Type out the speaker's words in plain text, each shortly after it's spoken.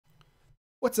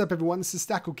What's up, everyone? This is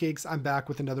Stacocakes. I'm back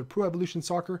with another Pro Evolution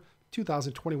Soccer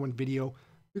 2021 video.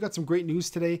 We got some great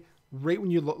news today. Right when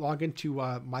you log into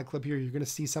Myclub here, you're going to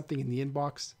see something in the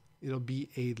inbox. It'll be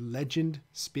a legend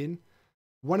spin.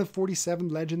 One of 47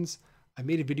 legends. I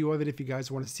made a video of it if you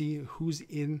guys want to see who's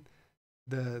in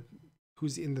the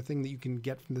thing that you can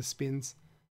get from the spins.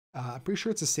 I'm pretty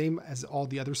sure it's the same as all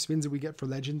the other spins that we get for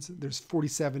legends. There's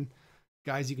 47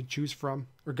 guys you can choose from,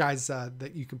 or guys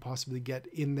that you can possibly get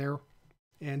in there.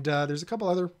 And there's a couple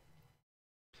other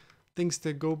things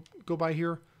to go by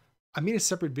here. I made a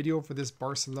separate video for this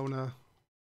Barcelona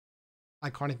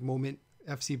iconic moment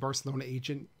FC Barcelona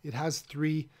agent. It has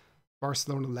 3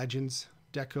 Barcelona legends: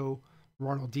 Deco,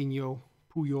 Ronaldinho,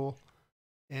 Puyol,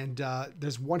 and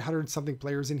there's 100 something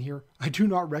players in here. I do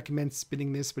not recommend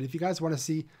spinning this, but if you guys want to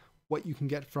see what you can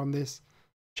get from this,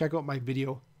 check out my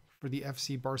video for the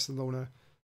FC Barcelona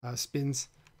spins.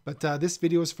 But this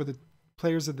video is for the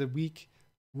players of the week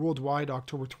worldwide,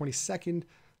 October 22nd.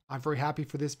 I'm very happy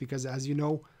for this because, as you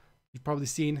know, you've probably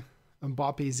seen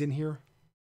Mbappe is in here.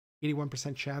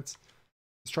 81% chance.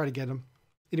 Let's try to get him.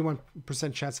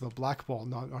 81% chance of a black ball,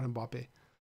 not Mbappe.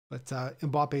 But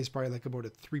Mbappe is probably like about a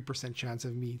 3% chance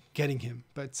of me getting him.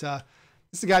 But this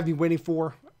is the guy I've been waiting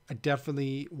for. I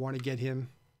definitely want to get him.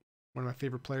 One of my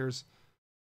favorite players.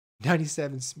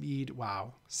 97 speed.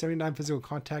 Wow. 79 physical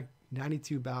contact.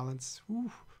 92 balance.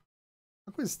 Whew.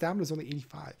 How come his stamina is only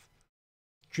 85?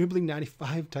 Dribbling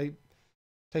 95, type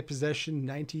possession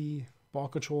 90, ball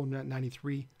control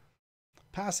 93.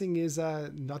 Passing is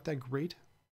not that great.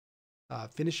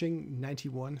 Finishing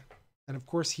 91, and of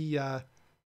course he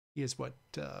is what?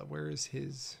 Where is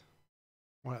his?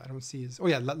 Well, I don't see his. Oh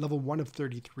yeah, level 1 of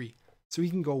 33. So he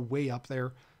can go way up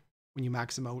there when you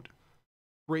max him out.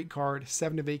 Great card.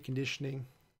 7 of 8 conditioning.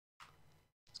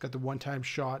 He's got the one-time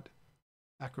shot,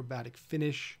 acrobatic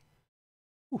finish.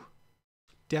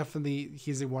 Definitely,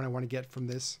 he's the one I want to get from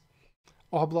this.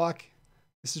 All block.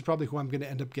 This is probably who I'm going to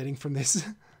end up getting from this.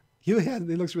 He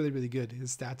looks really, really good.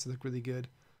 His stats look really good.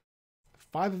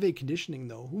 5 of 8 conditioning,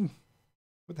 though. Ooh,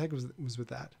 what the heck was with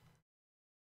that?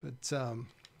 But,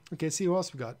 okay, see who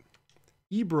else we got.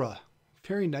 Ibra.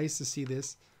 Very nice to see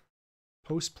this.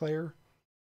 Post player.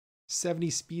 70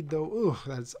 speed, though. Ooh,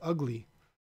 that's ugly.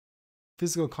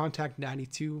 Physical contact,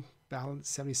 92. Balance,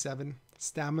 77.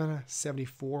 Stamina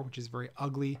 74, which is very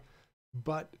ugly,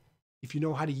 but if you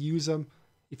know how to use them,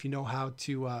 if you know how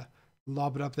to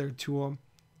lob it up there to him,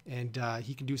 and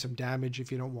he can do some damage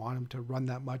if you don't want him to run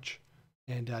that much.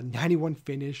 And 91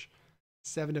 finish,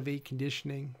 7 of 8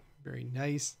 conditioning, very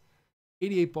nice.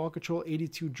 88 ball control,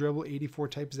 82 dribble, 84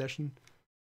 tight possession.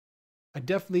 I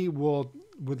definitely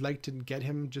would like to get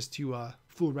him just to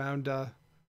fool around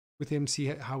with him, see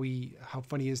how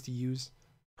fun he is to use.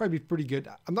 Probably be pretty good.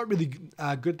 I'm not really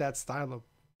good at that style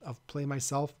of play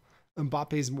myself.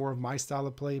 Mbappe is more of my style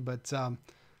of play, but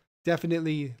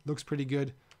definitely looks pretty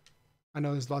good. I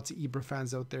know there's lots of Ibra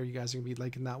fans out there. You guys are going to be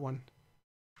liking that one.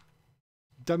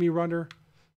 Dummy runner,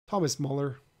 Thomas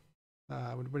Muller.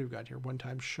 What do we got here?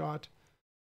 One-time shot.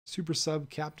 Super sub,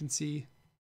 captaincy,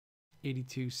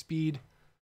 82 speed,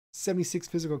 76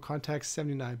 physical contact,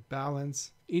 79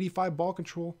 balance, 85 ball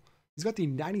control. He's got the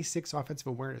 96 offensive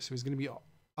awareness, so he's going to be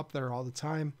up there all the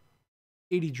time.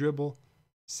 80 dribble,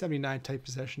 79 tight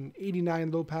possession,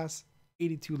 89 low pass,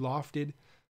 82 lofted.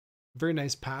 Very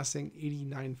nice passing,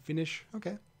 89 finish.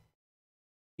 Okay.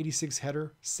 86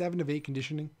 header, 7 of 8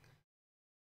 conditioning.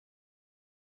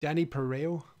 Danny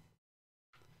Pareo.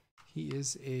 He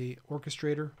is a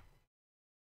orchestrator.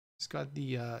 He's got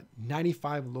the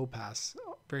 95 low pass.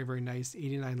 Very, very nice.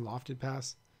 89 lofted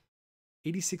pass.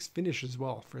 86 finish as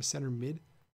well for a center mid.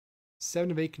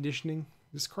 7 of 8 conditioning.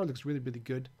 This card looks really, really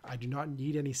good. I do not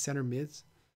need any center mids.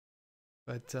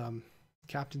 But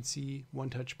captaincy,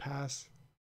 one-touch pass.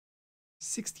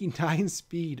 69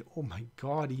 speed. Oh my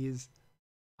god, he is.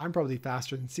 I'm probably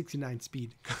faster than 69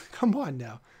 speed. Come on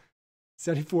now.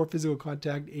 74 physical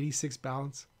contact, 86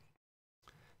 balance.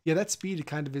 Yeah, that speed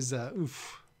kind of is,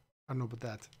 oof. I don't know about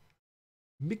that.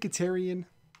 Mkhitaryan.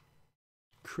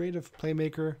 Creative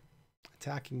playmaker.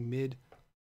 Attacking mid.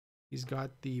 He's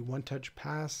got the one-touch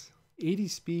pass. 80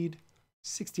 speed,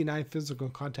 69 physical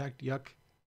contact, yuck,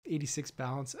 86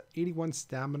 balance, 81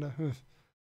 stamina,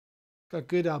 got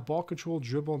good ball control,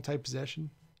 dribble, and tight possession,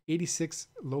 86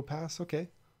 low pass, okay,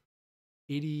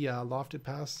 80 lofted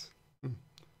pass,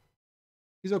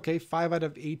 he's okay, 5 out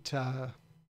of 8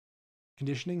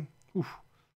 conditioning, oof,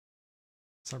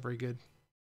 it's not very good.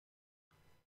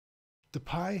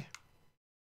 Depay,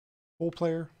 whole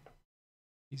player,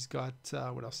 he's got,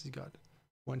 what else has he got?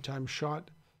 One-time shot,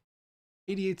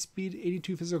 88 speed,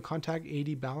 82 physical contact,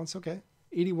 80 balance. Okay.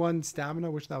 81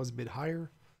 stamina, which that was a bit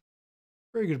higher.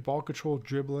 Very good ball control,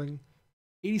 dribbling.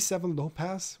 87 low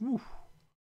pass. Woo.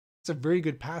 It's a very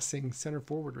good passing center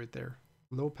forward right there.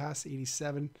 Low pass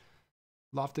 87,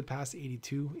 lofted pass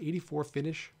 82, 84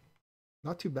 finish.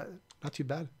 Not too bad. Not too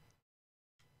bad.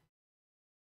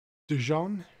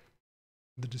 Dijon,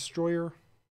 the destroyer,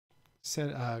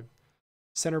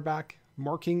 center back,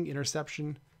 marking,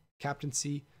 interception,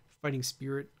 captaincy, fighting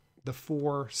spirit, the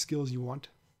 4 skills you want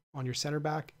on your center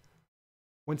back.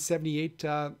 178,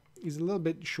 he's a little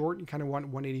bit short. You kind of want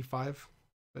 185,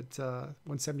 but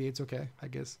 178 is okay, I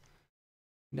guess.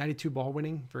 92 ball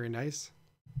winning, very nice.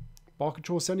 Ball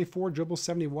control 74, dribble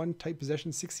 71, tight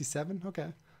possession 67,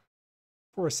 okay.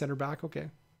 For a center back, okay,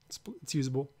 it's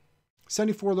usable.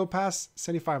 74 low pass,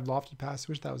 75 lofted pass.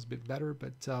 Wish that was a bit better,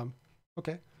 but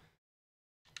okay.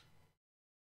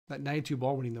 That 92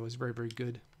 ball winning though is very, very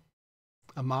good.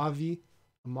 Amavi,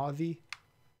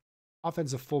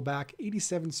 offensive fullback,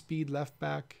 87 speed left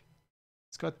back.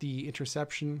 It's got the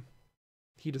interception.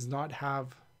 He does not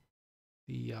have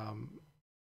the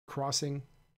crossing,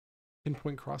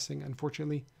 pinpoint crossing,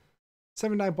 unfortunately.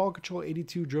 79 ball control,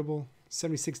 82 dribble,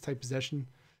 76 tight possession,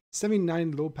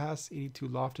 79 low pass, 82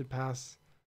 lofted pass.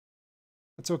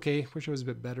 That's okay. Wish it was a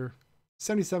bit better.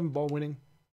 77 ball winning.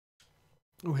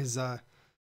 Oh, his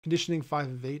conditioning 5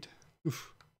 of 8.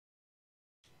 Oof.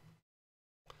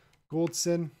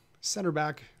 Goldson, center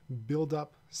back, build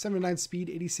up, 79 speed,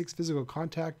 86 physical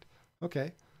contact.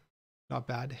 Okay, not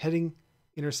bad. Heading,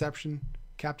 interception,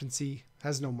 captaincy,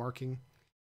 has no marking.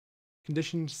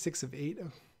 Condition 6 of 8.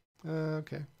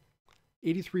 Okay.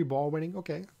 83 ball winning.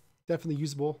 Okay, definitely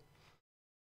usable.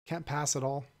 Can't pass at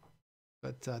all.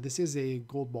 But this is a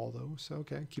gold ball though, so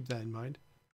okay, keep that in mind.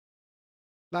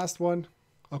 Last one,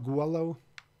 Aguelo,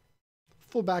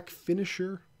 fullback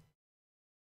finisher.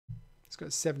 It's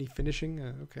got 70 finishing.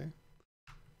 Okay.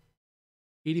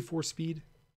 84 speed,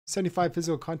 75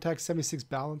 physical contact, 76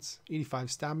 balance,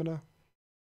 85 stamina,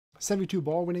 72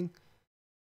 ball winning.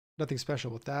 Nothing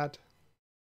special with that.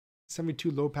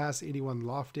 72 low pass, 81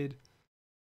 lofted.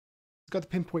 It's got the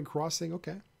pinpoint crossing.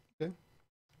 Okay. Okay.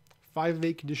 5 of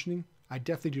 8 conditioning. I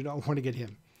definitely do not want to get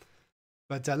him.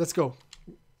 But let's go.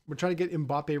 We're trying to get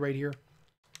Mbappe right here.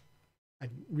 I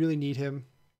really need him.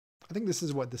 I think this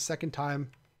is what, the second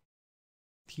time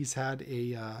he's had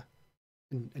a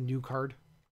new card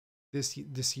this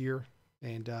year,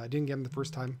 and I didn't get him the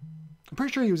first time. I'm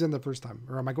pretty sure he was in the first time,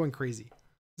 or am I going crazy?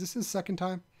 Is this his second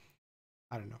time?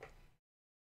 I don't know.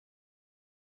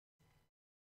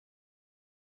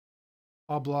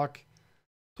 Oblak,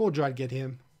 told you I'd get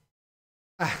him.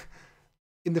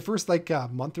 In the first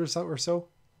month or so,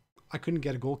 I couldn't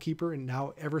get a goalkeeper, and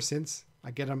now ever since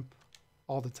I get him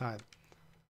all the time.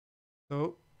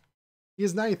 So he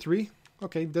is 93.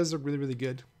 Okay, does look really, really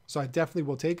good. So I definitely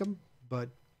will take him, but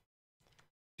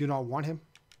do not want him.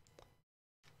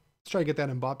 Let's try to get that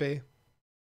Mbappe.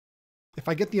 If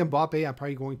I get the Mbappe, I'm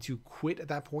probably going to quit at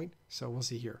that point. So we'll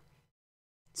see here.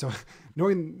 So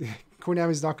knowing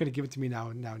Konami's not going to give it to me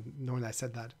now knowing I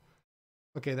said that.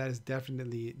 Okay, that is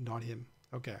definitely not him.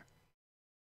 Okay.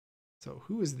 So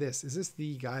who is this? Is this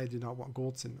the guy I did not want?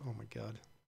 Goldson. Oh my god.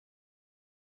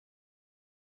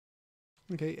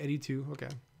 Okay, Eddie 2. Okay.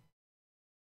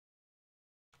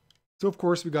 So of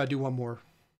course we gotta do one more.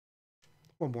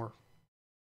 One more.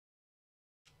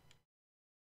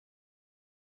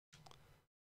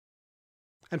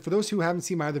 And for those who haven't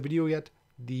seen my other video yet,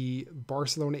 the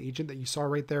Barcelona agent that you saw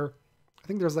right there, I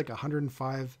think there's like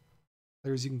 105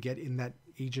 players you can get in that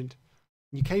agent.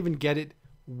 You can't even get it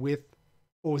with,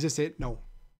 oh, is this it? No.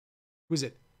 Who's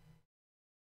it?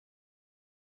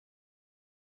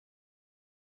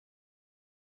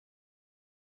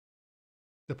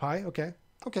 Depay? Okay.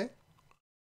 Okay.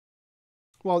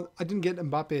 Well, I didn't get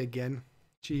Mbappe again.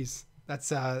 Jeez.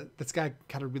 That's guy I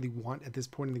kind of really want at this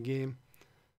point in the game.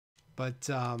 But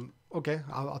okay,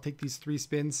 I'll take these 3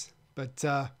 spins. But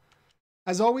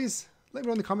as always, let me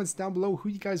know in the comments down below who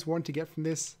you guys want to get from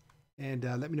this, and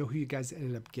let me know who you guys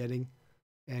ended up getting.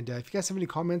 And if you guys have any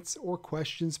comments or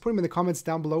questions, put them in the comments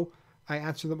down below. I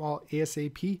answer them all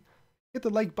ASAP. Hit the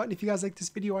like button if you guys like this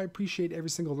video. I appreciate every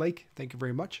single like. Thank you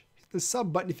very much. Hit the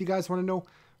sub button if you guys want to know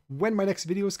when my next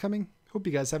video is coming. Hope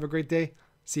you guys have a great day.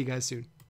 See you guys soon.